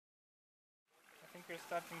We're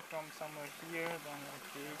starting from somewhere here, then like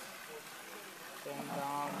this, then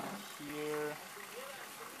down here,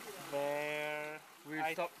 there.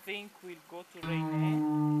 I think we'll go to Reyne,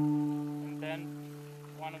 and then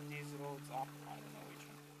one of these roads up. I don't know which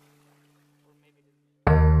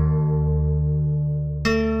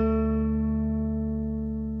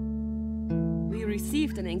one. We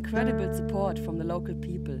received an incredible support from the local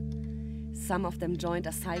people. Some of them joined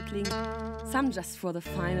us cycling, some just for the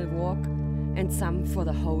final walk, and some for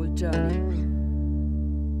the whole journey.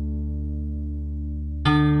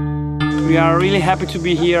 We are really happy to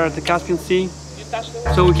be here at the Caspian Sea,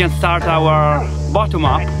 so we can start our bottom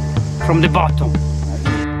up from the bottom.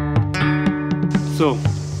 So,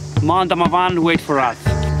 Mount Damavand wait for us.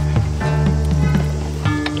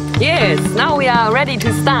 Yes, now we are ready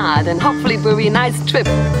to start, and hopefully it will be a nice trip.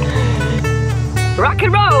 Rock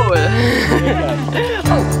and roll!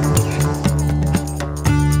 Oh.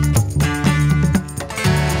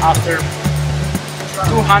 After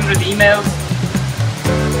 200 emails,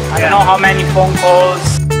 I don't know how many phone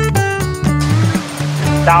calls,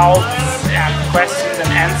 doubts and questions and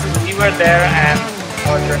answers, we were there and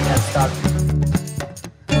our journey has started.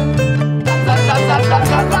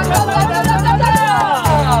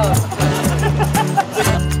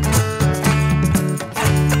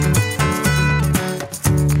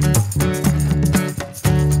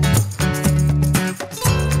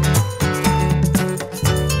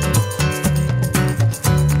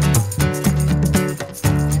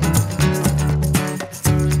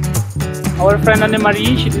 Our friend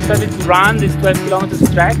Anne-Marie, she decided to run this 12 kilometers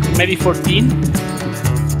track, maybe 14.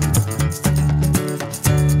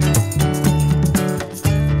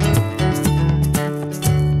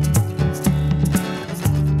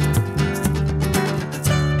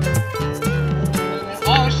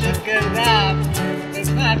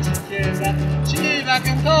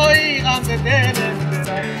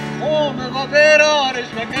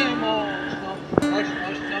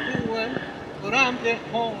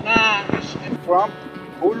 From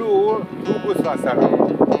Ulur to Gusvasar.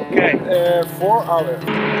 Okay. 4 hours.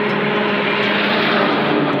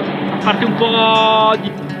 A parte un po'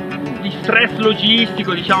 di stress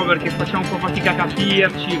logistico, diciamo, perché facciamo un po' fatica a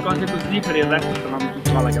capirci, cose così, per il resto stavamo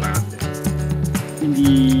tutto alla grande.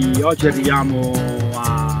 Quindi oggi arriviamo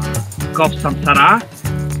a Kof Samsara,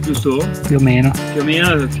 giusto? Più o meno. Più o meno,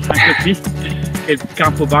 anche qui, che è il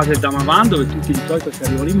campo base del Damavand, dove tutti di solito si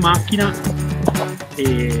arrivano in macchina.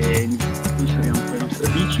 E noi saliamo con le nostre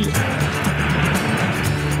bici.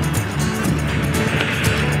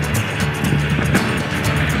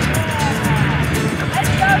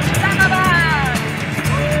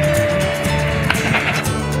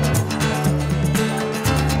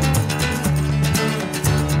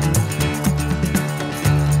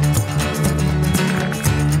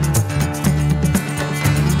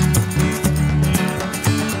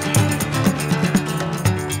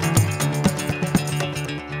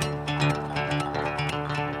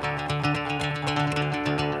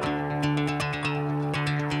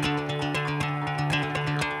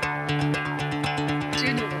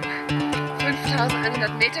 Schöne Rum.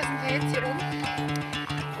 5100 Meter sind wir jetzt hier oben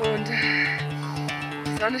und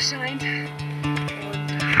die Sonne scheint und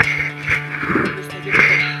dann ist der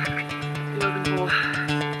Gipfel irgendwo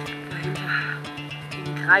dahinter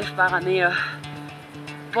in greifbarer Nähe.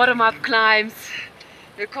 Bottom-up Climbs,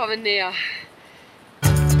 wir kommen näher.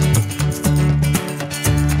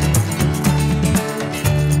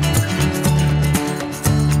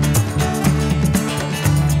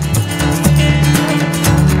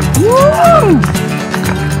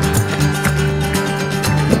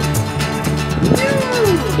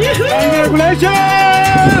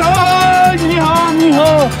 Congratulations! Oh, ni hao, ni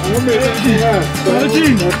hao!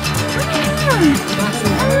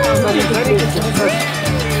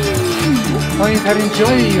 پایین‌ترین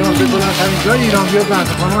جای ایران به بلندترین جای ایران بیاد به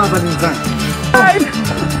خانم اولین زن.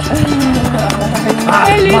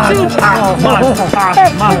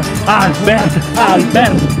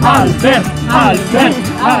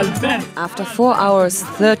 After 4 hours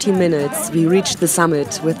 30 minutes, we reached the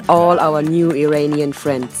summit with all our new Iranian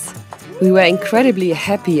friends. We were incredibly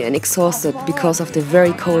happy and exhausted because of the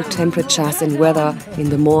very cold temperatures and weather in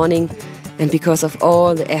the morning and because of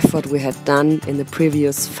all the effort we had done in the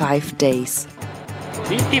previous 5 days.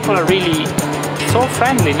 These people are really so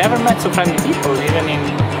friendly, never met so friendly people, even in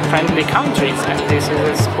friendly countries, and this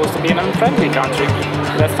is supposed to be an unfriendly country.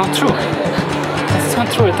 That's not true. That's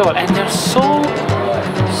not true at all, and they're so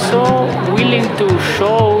willing to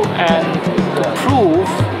show and to prove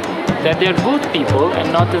that they're good people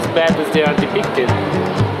and not as bad as they are depicted.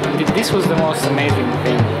 And this was the most amazing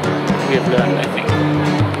thing we have learned, I think.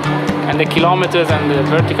 And the kilometers and the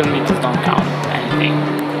vertical meters don't count anything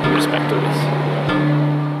with respect to this.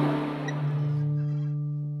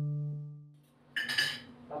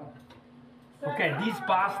 Okay, this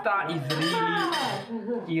pasta is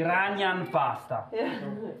really Iranian pasta.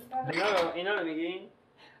 You know the beginning?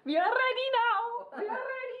 We are ready now! We are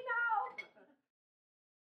ready now!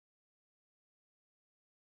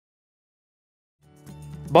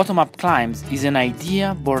 Bottom-up climbs is an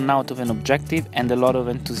idea born out of an objective and a lot of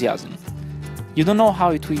enthusiasm. You don't know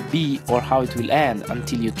how it will be or how it will end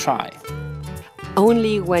until you try.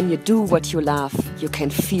 Only when you do what you love, you can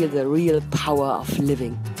feel the real power of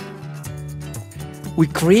living. We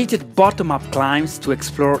created bottom-up climbs to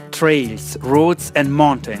explore trails, roads and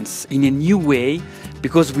mountains in a new way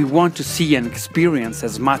because we want to see and experience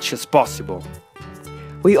as much as possible.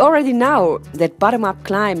 We already know that bottom-up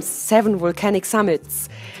climbs 7 volcanic summits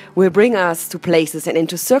will bring us to places and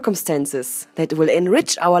into circumstances that will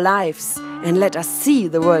enrich our lives and let us see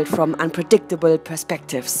the world from unpredictable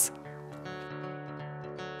perspectives.